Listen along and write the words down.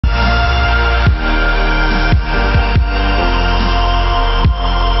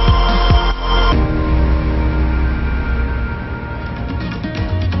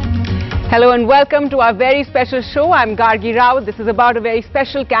Hello and welcome to our very special show. I'm Gargi Rao. This is about a very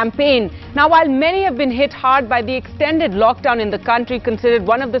special campaign. Now, while many have been hit hard by the extended lockdown in the country, considered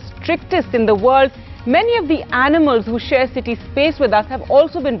one of the strictest in the world, many of the animals who share city space with us have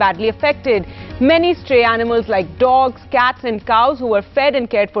also been badly affected. Many stray animals like dogs, cats and cows who were fed and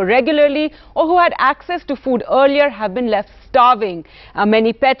cared for regularly or who had access to food earlier have been left starving.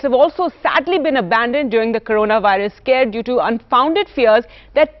 Many pets have also sadly been abandoned during the coronavirus scare due to unfounded fears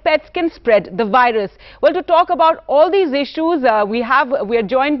that pets can spread the virus. Well, to talk about all these issues, we are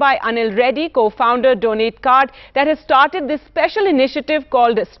joined by Anil Reddy, co-founder Donate Cart, that has started this special initiative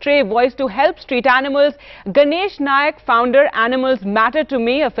called Stray Voice to help street animals. Ganesh Nayak, founder Animals Matter to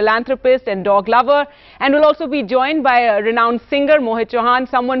Me, a philanthropist and dog lover, and will also be joined by a renowned singer Mohit Chauhan,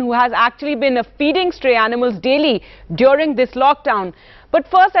 someone who has actually been feeding stray animals daily during this lockdown. But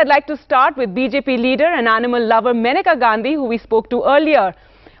first, I'd like to start with BJP leader and animal lover Maneka Gandhi, who we spoke to earlier.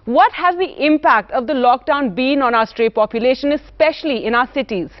 What has the impact of the lockdown been on our stray population, especially in our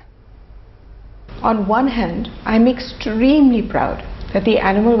cities? On one hand, I'm extremely proud that the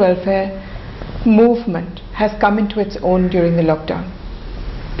animal welfare movement has come into its own during the lockdown.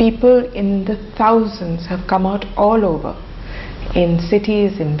 People in the thousands have come out all over, in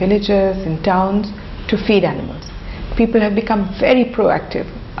cities, in villages, in towns, to feed animals. People have become very proactive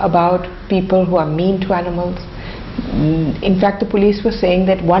about people who are mean to animals. In fact, the police were saying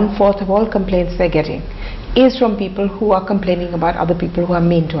that 1/4 of all complaints they're getting is from people who are complaining about other people who are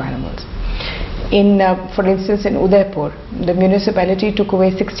mean to animals. For instance, in Udaipur, the municipality took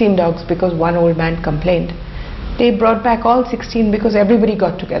away 16 dogs because one old man complained. They brought back all 16 because everybody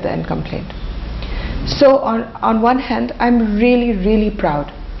got together and complained. So on one hand, I'm really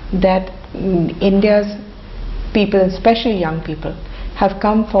proud that India's people, especially young people, have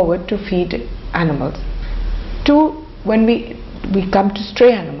come forward to feed animals. Two, when we come to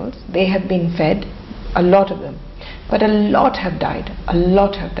stray animals, they have been fed, a lot of them, but a lot have died,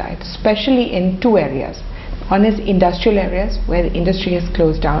 especially in two areas. One is industrial areas where the industry has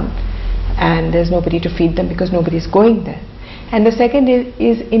closed down and there's nobody to feed them because nobody is going there. And the second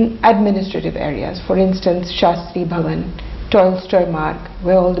is in administrative areas, for instance, Shastri Bhavan, Tolstoy Marg,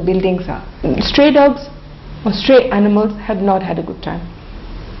 where all the buildings are. Stray dogs or stray animals have not had a good time.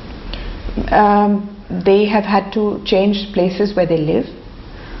 They have had to change places where they live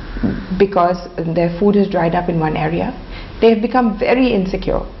because their food is dried up in one area. They have become very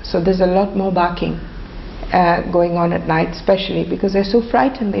insecure, so there's a lot more barking going on at night, especially because they're so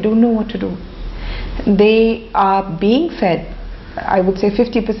frightened, they don't know what to do. They are being fed. I would say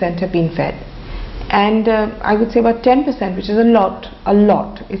 50% have been fed, and I would say about 10%, which is a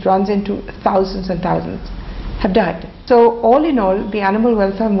lot, it runs into thousands and thousands, have died. So all in all, the animal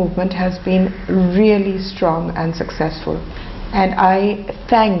welfare movement has been really strong and successful, and I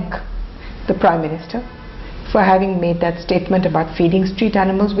thank the Prime Minister for having made that statement about feeding street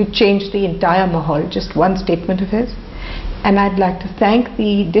animals, which changed the entire mahal, just one statement of his. And I'd like to thank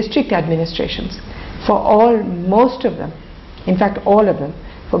the district administrations for most of them, in fact all of them,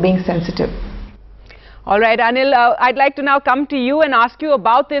 for being sensitive. All right, Anil, I'd like to now come to you and ask you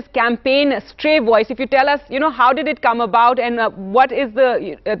about this campaign, Stray Voice. If you tell us, how did it come about and what is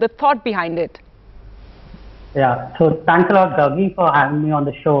the thought behind it? Yeah, so thanks a lot, Gargi, for having me on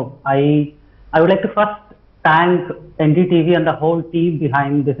the show. I would like to first thank NDTV and the whole team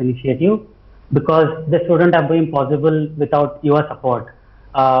behind this initiative, because this wouldn't have been possible without your support.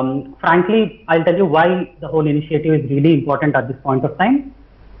 Frankly, I'll tell you why the whole initiative is really important at this point of time.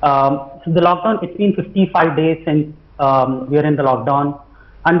 So the lockdown, it's been 55 days since we are in the lockdown,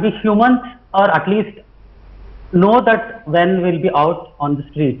 and we humans, or at least know that when we'll be out on the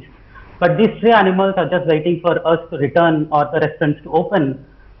streets. But these stray animals are just waiting for us to return or the restaurants to open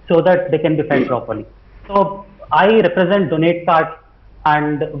so that they can be fed properly. So I represent Donate Cart,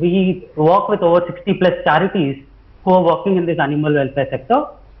 and we work with over 60+ charities who are working in this animal welfare sector,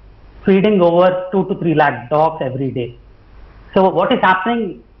 feeding over 2 to 3 lakh dogs every day. So what is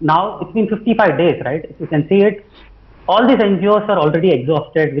happening now, it's been 55 days, right? If you can see it, all these NGOs are already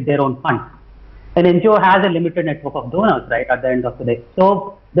exhausted with their own funds. An NGO has a limited network of donors, right, at the end of the day.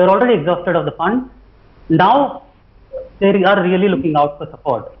 So they're already exhausted of the funds. Now they are really looking out for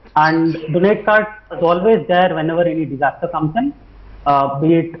support. And Donate Cart is always there whenever any disaster comes in,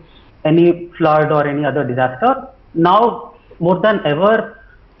 be it any flood or any other disaster. Now, more than ever,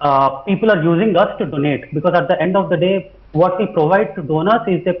 people are using us to donate, because at the end of the day, what we provide to donors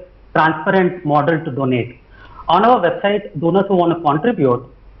is a transparent model to donate. On our website, donors who want to contribute,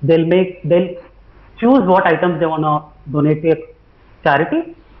 they'll choose what items they want to donate to a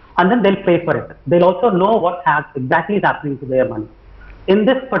charity, and then they'll pay for it. They'll also know what exactly is happening to their money. in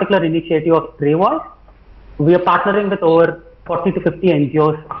this particular initiative of Stray Voice, we are partnering with over 40 to 50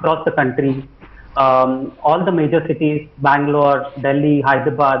 NGOs across the country, all the major cities, Bangalore, Delhi,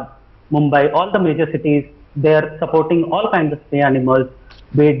 Hyderabad, Mumbai, all the major cities. They're supporting all kinds of stray animals,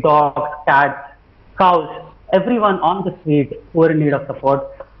 be it dogs, cats, cows, everyone on the street who are in need of support.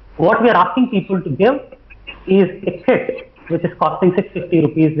 What we are asking people to give is a kit which is costing 650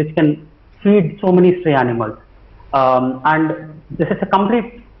 rupees, which can feed so many stray animals. And this is a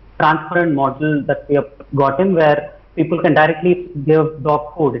complete transparent model that we have gotten where people can directly give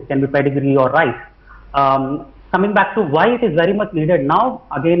dog food. It can be pedigree or rice. Coming back to why it is very much needed now,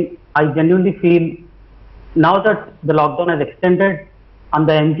 again, I genuinely feel now that the lockdown has extended and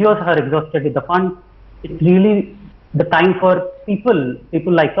the NGOs are exhausted with the funds, it's really the time for people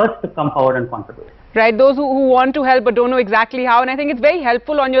like us to come forward and contribute. Right, those who want to help but don't know exactly how, and I think it's very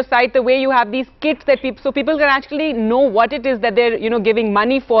helpful on your site the way you have these kits that so people can actually know what it is that they're giving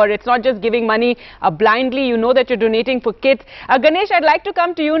money for. It's not just giving money blindly. You know that you're donating for kits. Ganesh, I'd like to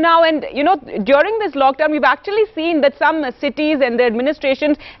come to you now, and during this lockdown we've actually seen that some cities and their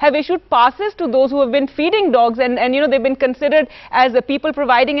administrations have issued passes to those who have been feeding dogs, and they've been considered as people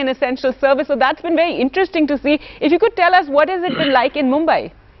providing an essential service. So that's been very interesting to see. If you could tell us, what has it been like in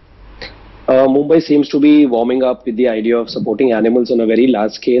Mumbai? Mumbai seems to be warming up with the idea of supporting animals on a very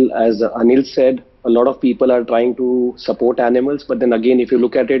large scale. As Anil said, a lot of people are trying to support animals, but then again, if you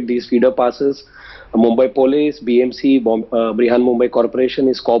look at it, these feeder passes, Mumbai Police, BMC, Brihan Mumbai Corporation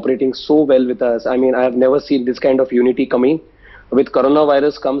is cooperating so well with us. I mean, I have never seen this kind of unity coming. With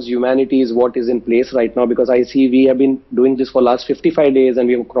coronavirus comes humanity is what is in place right now, because I see we have been doing this for last 55 days and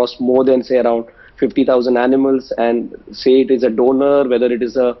we have crossed more than, say, around 50,000 animals, and say it is a donor, whether it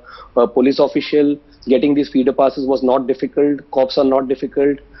is a police official, getting these feeder passes was not difficult. Cops are not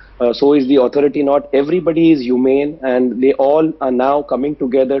difficult. So is the authority not. Everybody is humane, and they all are now coming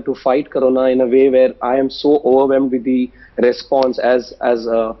together to fight corona in a way where I am so overwhelmed with the response. As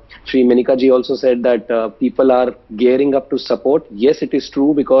Sri Menika ji also said that people are gearing up to support. Yes, it is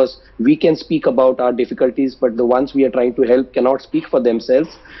true, because we can speak about our difficulties, but the ones we are trying to help cannot speak for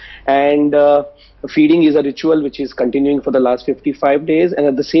themselves. And feeding is a ritual which is continuing for the last 55 days, and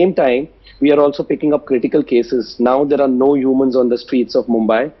at the same time we are also picking up critical cases. Now there are no humans on the streets of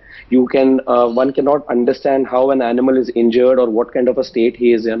Mumbai. One cannot understand how an animal is injured or what kind of a state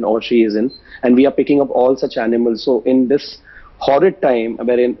he is in or she is in, and we are picking up all such animals. So in this horrid time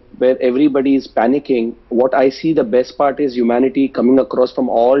where everybody is panicking, what I see the best part is humanity coming across from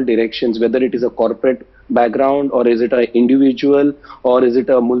all directions, whether it is a corporate background, or is it an individual, or is it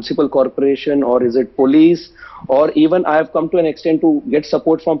a municipal corporation, or is it police, or even I have come to an extent to get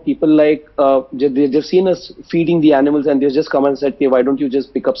support from people like they've seen us feeding the animals and they just come and said, hey, why don't you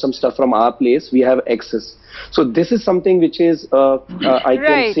just pick up some stuff from our place, we have excess. So this is something which is I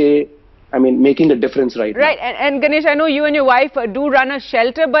can say, I mean, making a difference right now. And Ganesh, I know you and your wife do run a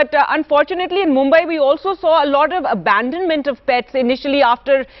shelter, but unfortunately in Mumbai we also saw a lot of abandonment of pets initially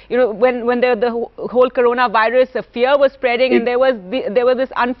after, when the whole coronavirus fear was spreading, and there was this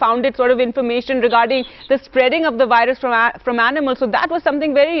unfounded sort of information regarding the spreading of the virus from animals. So that was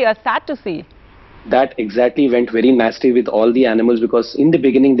something very sad to see. That exactly went very nasty with all the animals, because in the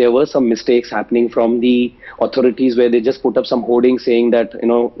beginning there were some mistakes happening from the authorities where they just put up some hoardings saying that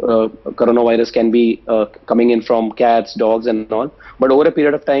coronavirus can be coming in from cats, dogs and all. But over a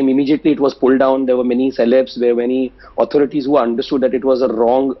period of time, immediately it was pulled down. There were many celebs, there were many authorities who understood that it was a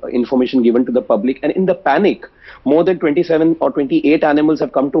wrong information given to the public, and in the panic, more than 27 or 28 animals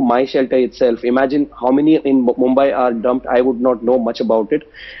have come to my shelter itself. Imagine how many in Mumbai are dumped. I would not know much about it.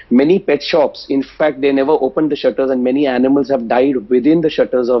 Many pet shops, in fact, they never opened the shutters, and many animals have died within the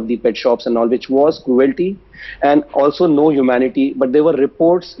shutters of the pet shops and all, which was cruelty and also no humanity. But there were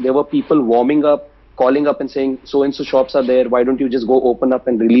reports, there were people warming up, calling up and saying, so-and-so shops are there, why don't you just go open up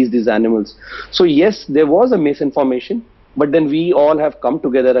and release these animals? So yes, there was a misinformation, but then we all have come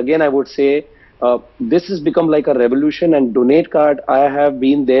together. Again, I would say, this has become like a revolution, and Donate Card, I have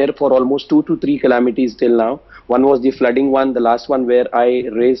been there for almost 2 to 3 calamities till now. One was the flooding one, the last one where I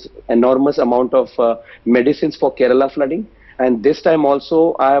raised enormous amount of medicines for Kerala flooding. And this time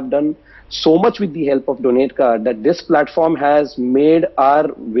also I have done so much with the help of Donate Card that this platform has made our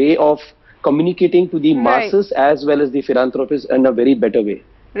way of communicating to the masses as well as the philanthropists in a very better way.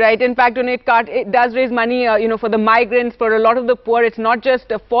 Right. In fact, Donate Card, it does raise money, for the migrants, for a lot of the poor. It's not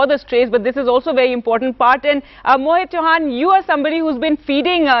just for the strays, but this is also a very important part. And Mohit Chauhan, you are somebody who's been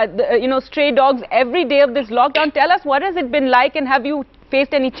feeding, stray dogs every day of this lockdown. Tell us, what has it been like, and have you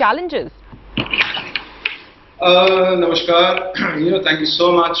faced any challenges? Namaskar. Thank you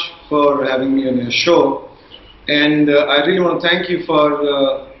so much for having me on your show. And I really want to thank you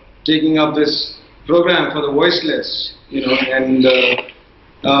for taking up this program for the voiceless, and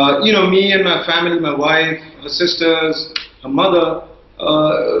me and my family, my wife, her sisters, her mother,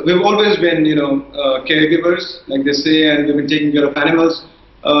 we've always been, caregivers, like they say, and we've been taking care of animals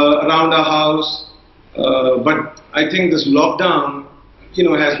around our house. But I think this lockdown,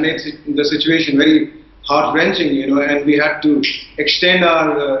 has made the situation very heart-wrenching, and we had to extend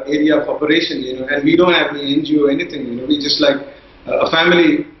our area of operation, and we don't have any NGO or anything, we just like a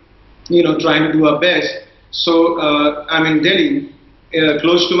family, trying to do our best. So I'm in Delhi,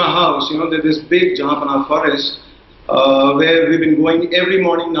 close to my house, there's this big Jahanpana forest where we've been going every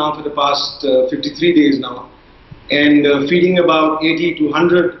morning now for the past 53 days now, and feeding about 80 to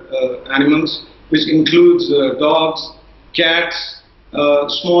 100 animals, which includes dogs, cats,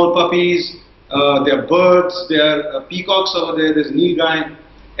 small puppies, there are birds, there are peacocks over there, there's nilgai.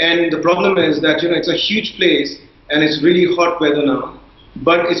 And the problem is that, it's a huge place and it's really hot weather now.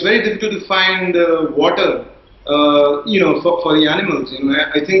 But it's very difficult to find water, for the animals.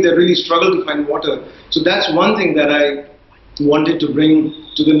 I think they really struggle to find water. So that's one thing that I wanted to bring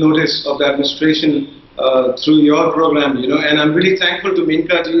to the notice of the administration through your program, and I'm really thankful to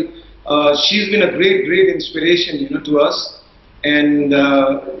Menka ji. She's been a great inspiration, to us. And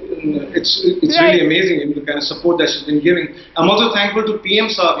it's really amazing, the kind of support that she's been giving. I'm also thankful to PM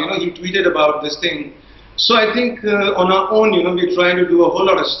Saab, he tweeted about this thing. So I think on our own, we're trying to do a whole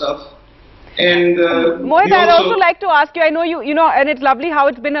lot of stuff. And Mohit, I'd also like to ask you, I know you know, and it's lovely how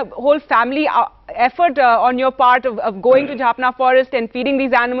it's been a whole family effort on your part of going to Jahanpana forest and feeding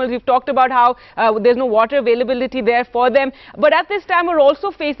these animals. You've talked about how there's no water availability there for them. But at this time, we're also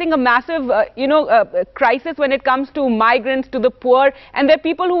facing a massive, crisis when it comes to migrants, to the poor. And there are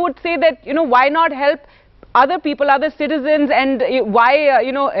people who would say that, why not help other people, other citizens, and why,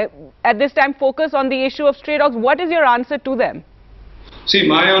 at this time focus on the issue of stray dogs? What is your answer to them? See,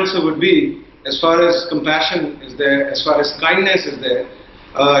 my answer would be, as far as compassion is there, as far as kindness is there,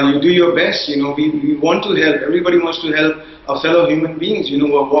 you do your best. We want to help. Everybody wants to help our fellow human beings,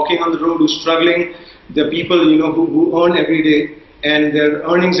 who are walking on the road, who are struggling. The people, who earn every day, and their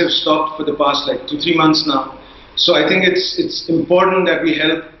earnings have stopped for the past like 2-3 months now. So I think it's important that we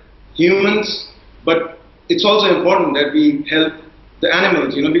help humans, but it's also important that we help the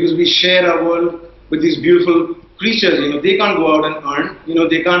animals, because we share our world with these beautiful creatures. They can't go out and earn,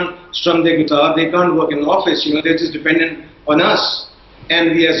 they can't strum their guitar, they can't work in an office, they're just dependent on us.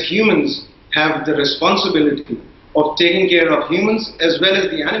 And we as humans have the responsibility of taking care of humans as well as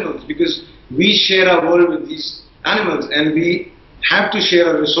the animals, because we share our world with these animals and we have to share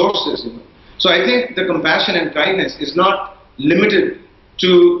our resources. So I think the compassion and kindness is not limited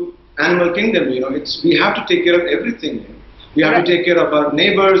to animal kingdom. We have to take care of everything. We have to take care of our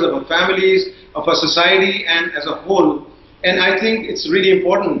neighbors, of our families, of our society, and as a whole. And I think it's really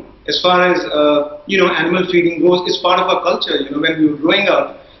important as far as animal feeding goes. It's part of our culture. When we were growing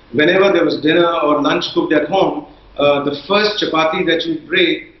up, whenever there was dinner or lunch cooked at home, the first chapati that you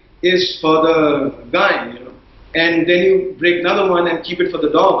break is for the guy, and then you break another one and keep it for the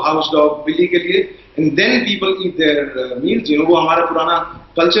dog, house dog, billi ke liye, and then people eat their meals. Wo hamara purana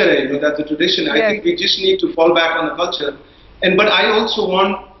culture hai, that's the tradition. Yes. I think we just need to fall back on the culture. But I also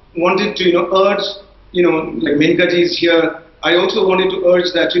wanted to urge, like Menka ji is here, I also wanted to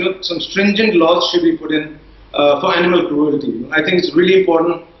urge that some stringent laws should be put in for animal cruelty. I think it's really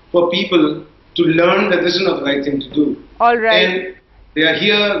important for people to learn that this is not the right thing to do. All right. And they are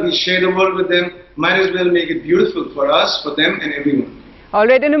here, we share the world with them, might as well make it beautiful for us, for them and everyone. All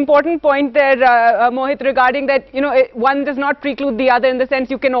right, an important point there, Mohit, regarding that, one does not preclude the other, in the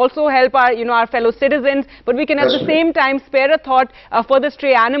sense you can also help our, our fellow citizens, but we can at the same time spare a thought for the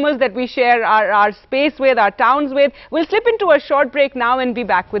stray animals that we share our space with, our towns with. We'll slip into a short break now and be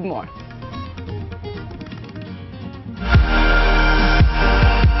back with more.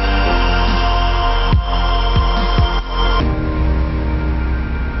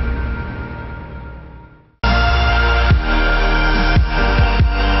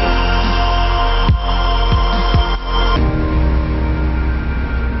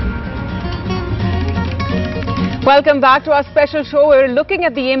 Welcome back to our special show. We're looking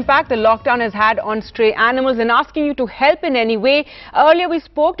at the impact the lockdown has had on stray animals and asking you to help in any way. Earlier we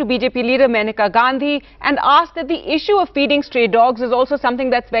spoke to BJP leader Maneka Gandhi and asked that the issue of feeding stray dogs is also something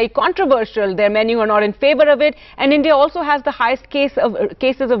that's very controversial. There are many who are not in favor of it, and India also has the highest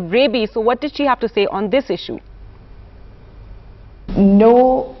cases of rabies. So what did she have to say on this issue?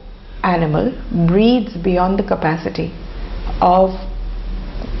 No animal breeds beyond the capacity of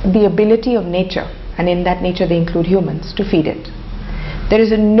the ability of nature, and in that nature they include humans, to feed it. there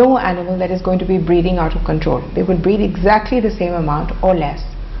is no animal that is going to be breeding out of control. They will breed exactly the same amount or less,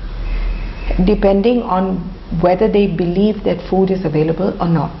 depending on whether they believe that food is available or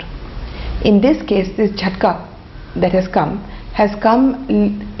not. In this case, this jhatka that has come,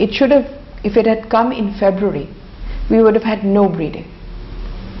 it should have, if it had come in February, we would have had no breeding,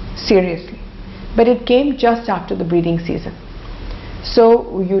 seriously. But it came just after the breeding season.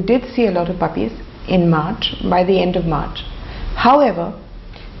 So you did see a lot of puppies in March, by the end of March. However,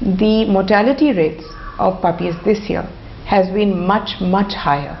 the mortality rates of puppies this year has been much, much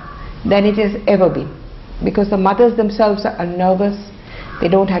higher than it has ever been, because the mothers themselves are nervous, they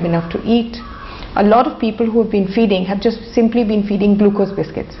don't have enough to eat. A lot of people who have been feeding have just simply been feeding glucose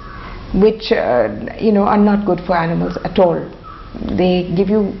biscuits, which are not good for animals at all. They give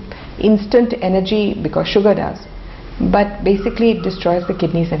you instant energy because sugar does, but basically it destroys the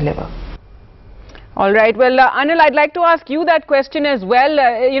kidneys and liver. All right. Well, Anil, I'd like to ask you that question as well.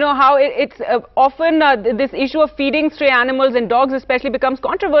 How it's often this issue of feeding stray animals and dogs especially becomes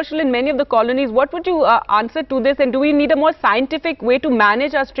controversial in many of the colonies. What would you answer to this, and do we need a more scientific way to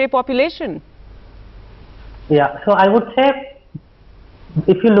manage our stray population? Yeah, so I would say,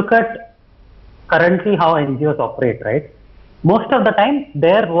 if you look at currently how NGOs operate, right, most of the time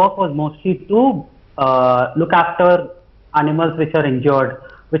their work was mostly to look after animals which are injured,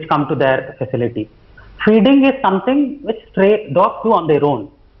 which come to their facility. Feeding is something which stray dogs do on their own.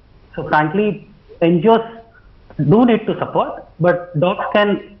 So frankly, NGOs do need to support, but dogs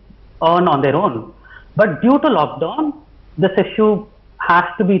can earn on their own. But due to lockdown, this issue has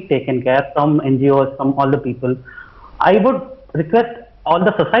to be taken care from NGOs, from all the people. I would request all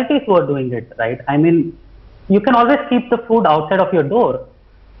the societies who are doing it, right? I mean, you can always keep the food outside of your door,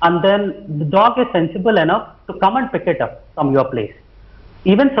 and then the dog is sensible enough to come and pick it up from your place.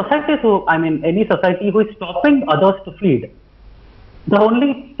 Even societies any society who is stopping others to feed, the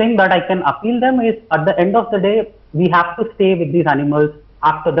only thing that I can appeal them is, at the end of the day, we have to stay with these animals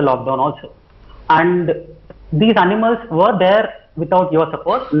after the lockdown also. And these animals were there without your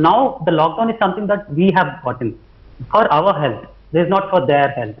support. Now the lockdown is something that we have gotten for our health. This is not for their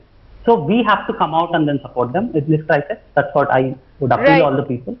health. So we have to come out and then support them in this crisis. That's what I would appeal to all the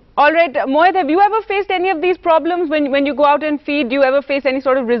people. All right, Mohit, have you ever faced any of these problems when you go out and feed? Do you ever face any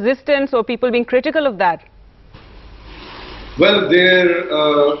sort of resistance or people being critical of that? Well, there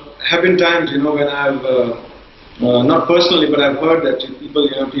have been times, when I've, not personally, but I've heard that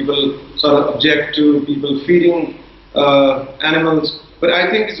people sort of object to people feeding animals. But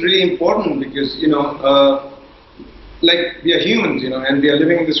I think it's really important because, like we are humans, and we are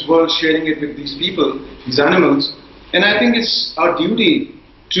living in this world, sharing it with these people, these animals. And I think it's our duty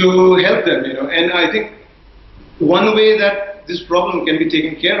to help them, And I think one way that this problem can be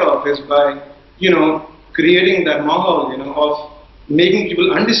taken care of is by, creating that mahal, of making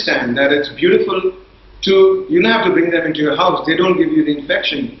people understand that it's beautiful to, you don't have to bring them into your house. They don't give you the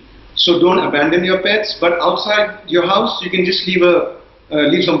infection. So don't abandon your pets, but outside your house, you can just leave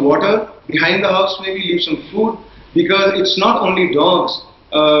some water behind the house, maybe leave some food, because it's not only dogs.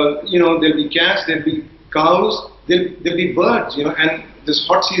 There'll be cats, there'll be cows, there'll be birds, and this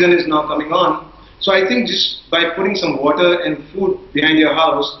hot season is now coming on. So I think just by putting some water and food behind your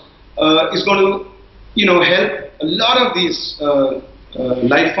house is going to, help a lot of these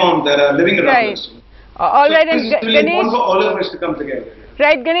life forms that are living around us. All right, and it's really important for all of us to come together.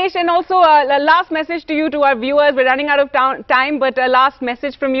 Right, Ganesh, and also a last message to you, to our viewers. We're running out of time, but a last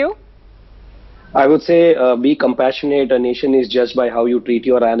message from you. I would say be compassionate. A nation is judged by how you treat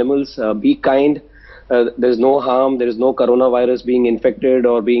your animals. Be kind. There's no harm. There is no coronavirus being infected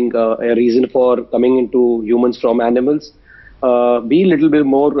or being a reason for coming into humans from animals. Be a little bit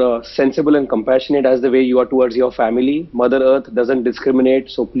more sensible and compassionate as the way you are towards your family. Mother Earth doesn't discriminate,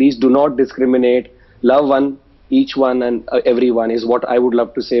 so please do not discriminate. Love each one and everyone is what I would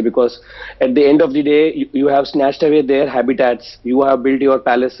love to say, because at the end of the day, you have snatched away their habitats. You have built your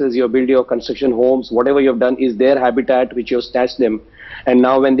palaces, you have built your construction homes. Whatever you have done is their habitat which you have snatched them. And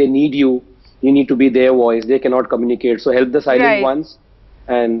now when they need you, you need to be their voice. They cannot communicate. So help the silent ones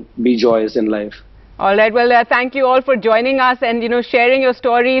and be joyous in life. All right. Well, thank you all for joining us and, sharing your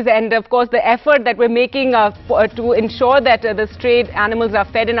stories, and of course the effort that we're making to ensure that the strayed animals are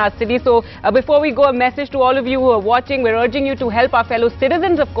fed in our city. So before we go, a message to all of you who are watching. We're urging you to help our fellow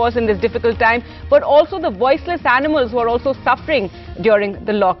citizens, of course, in this difficult time, but also the voiceless animals who are also suffering during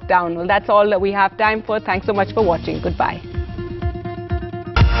the lockdown. Well, that's all that we have time for. Thanks so much for watching. Goodbye.